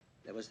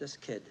There was this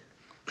kid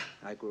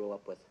I grew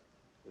up with.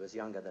 He was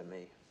younger than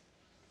me.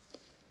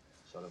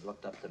 Sort of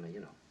looked up to me,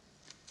 you know.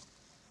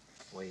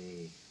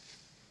 We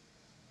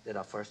did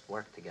our first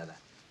work together.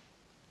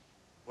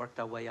 Worked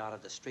our way out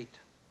of the street.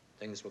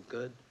 Things were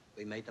good.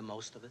 We made the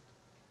most of it.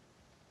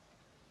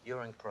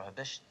 During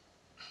Prohibition,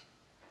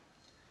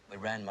 we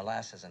ran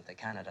molasses into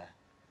Canada.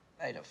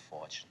 Made a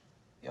fortune.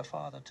 Your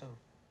father, too.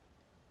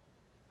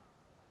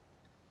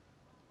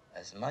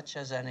 As much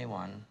as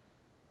anyone,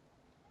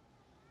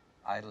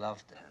 I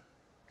loved him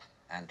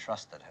and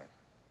trusted him.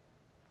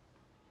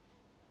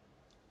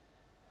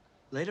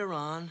 Later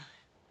on,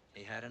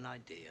 he had an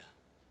idea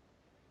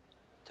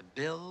to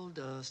build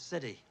a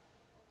city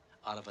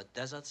out of a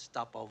desert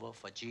stopover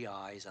for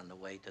GIs on the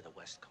way to the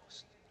West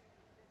Coast.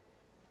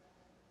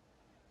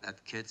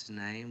 That kid's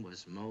name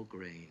was Mo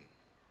Green.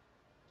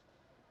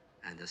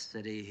 And the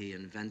city he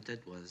invented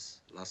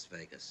was Las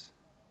Vegas.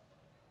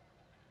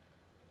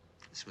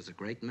 This was a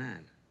great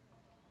man.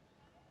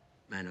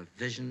 Man of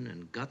vision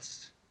and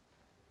guts.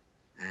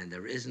 And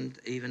there isn't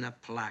even a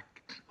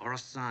plaque or a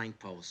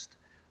signpost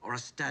or a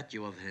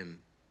statue of him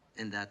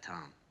in that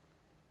town.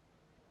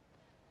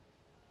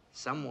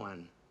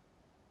 Someone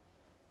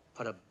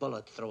put a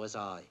bullet through his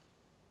eye.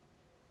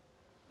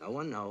 No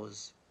one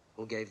knows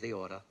who gave the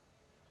order.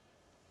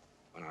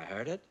 When I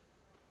heard it,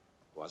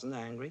 wasn't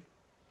angry.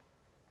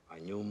 I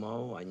knew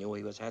Mo. I knew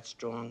he was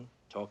headstrong,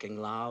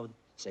 talking loud,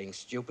 saying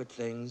stupid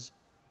things.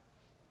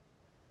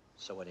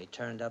 So when he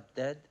turned up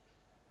dead,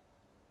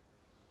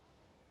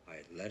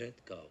 I let it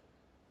go.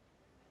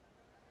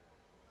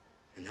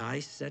 And I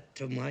said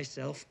to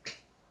myself,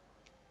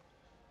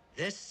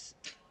 this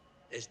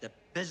is the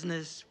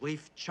business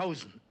we've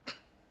chosen.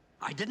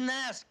 I didn't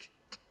ask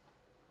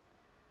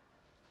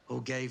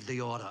who gave the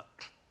order,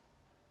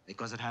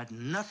 because it had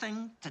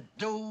nothing to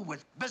do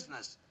with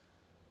business.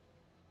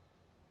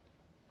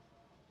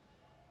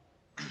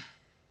 There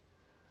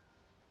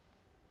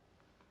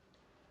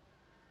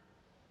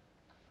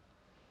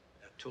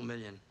are $2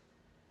 million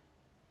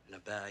in a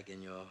bag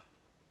in your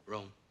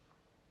room.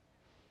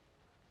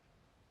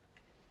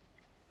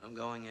 I'm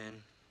going in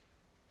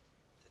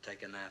to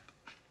take a nap.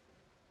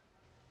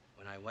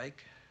 When I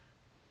wake,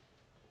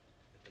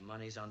 if the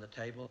money's on the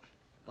table,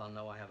 I'll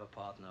know I have a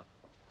partner.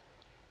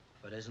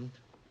 If it isn't,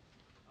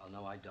 I'll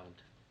know I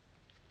don't.